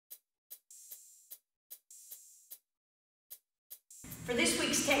For this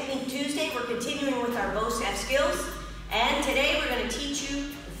week's Technique Tuesday, we're continuing with our bow staff skills, and today we're going to teach you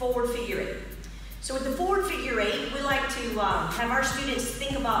the forward figure eight. So with the forward figure eight, we like to have our students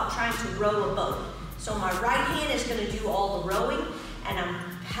think about trying to row a boat. So my right hand is going to do all the rowing, and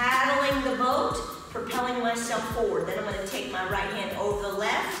I'm paddling the boat, propelling myself forward. Then I'm going to take my right hand over the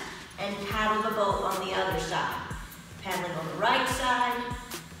left and paddle the boat on the other side. Paddling on the right side,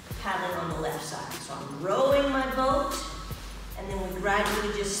 paddling on the left side. So I'm rowing my boat, and then we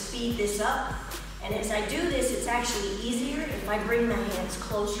gradually just speed this up. And as I do this, it's actually easier if I bring my hands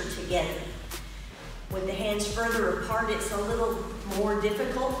closer together. With the hands further apart, it's a little more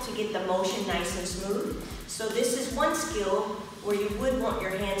difficult to get the motion nice and smooth. So this is one skill where you would want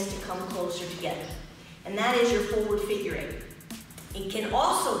your hands to come closer together. And that is your forward figure eight. It can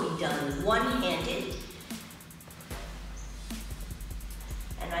also be done one-handed.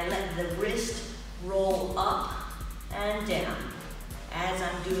 And I let the wrist roll up and down as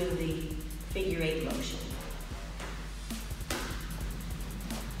I'm doing the figure eight motion.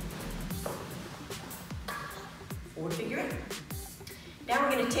 Forward figure eight. Now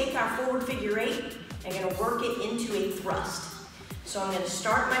we're going to take our forward figure eight and going to work it into a thrust. So I'm going to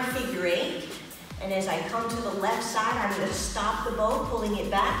start my figure eight, and as I come to the left side, I'm going to stop the bow, pulling it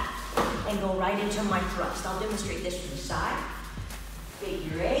back, and go right into my thrust. I'll demonstrate this from the side.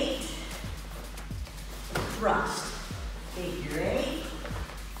 Figure eight, thrust. Figure eight,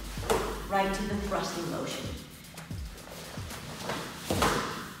 right to the thrusting motion.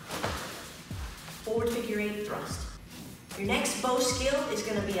 Forward figure eight, thrust. Your next bow skill is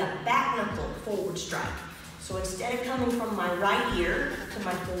going to be a back knuckle forward strike. So instead of coming from my right ear to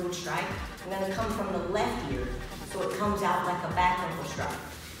my forward strike, I'm going to come from the left ear, so it comes out like a back knuckle strike.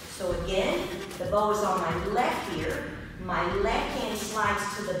 So again, the bow is on my left ear. My left hand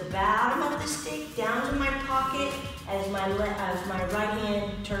slides to the bottom of the stick, down to my pocket, as my right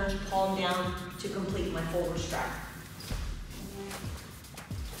hand turns palm down to complete my forward strike.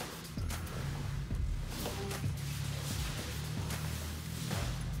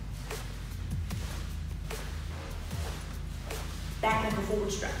 Back knuckle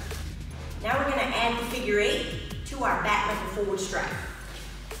forward strike. Now we're going to add the figure eight to our back knuckle forward strike.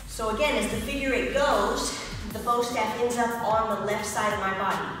 So again, as the figure eight goes, the bow staff ends up on the left side of my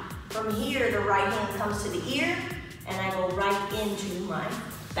body. From here, the right hand comes to the ear, and I go right into my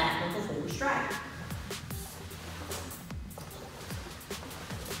back knuckle forward strike.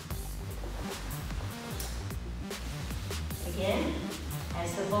 Again,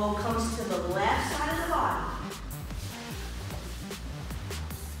 as the bow comes to the left side of the body,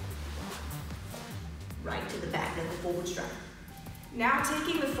 right to the back knuckle forward strike. Now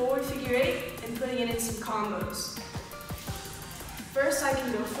taking the forward figure eight and putting it in some combos. First I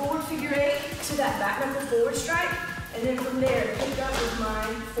can go forward figure eight to that back knuckle forward strike, and then from there pick up with my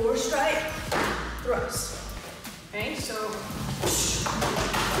forward strike, thrust. Okay, so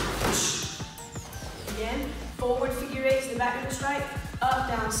again, forward figure eight to the back knuckle strike, up,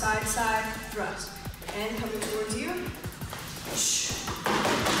 down, side, side, thrust. And coming towards you.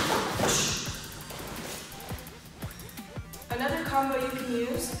 Another combo you can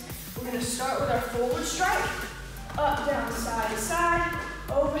use, we're going to start with our forward strike, up, down, side, side,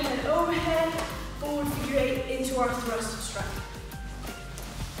 overhead, overhead, forward figure eight into our thrust strike.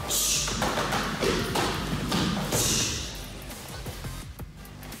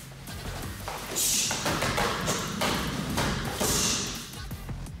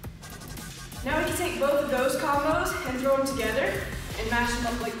 Now we can take both of those combos and throw them together and mash them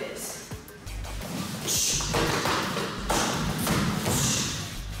up like this.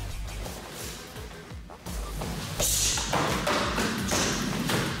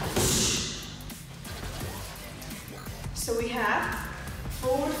 So we have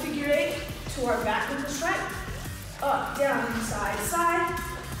forward figure eight to our back knuckle strike, up, down, side, side,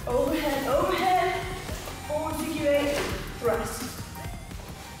 overhead, overhead, forward figure eight, thrust.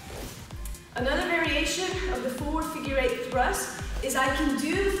 Another variation of the forward figure eight thrust is I can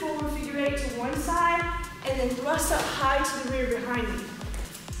do forward figure eight to one side and then thrust up high to the rear behind me.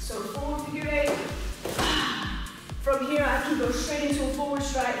 So forward figure eight. From here I can go straight into a forward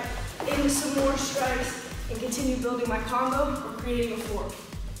strike, into some more strikes, and continue building my combo or creating a fork.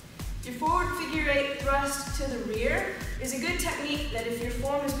 Your forward figure eight thrust to the rear is a good technique that if your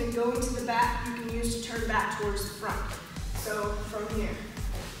form has been going to the back, you can use to turn back towards the front. So from here.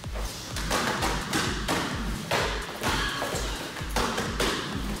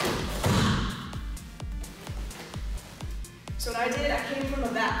 So what I did, I came from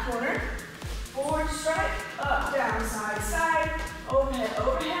the back corner, forward strike, up, down, side, side, overhead,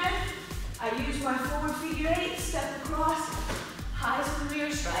 overhead. I use my forward figure eight, step across, high to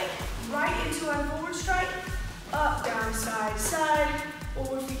side, side,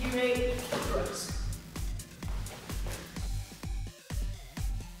 forward figure eight, thrust.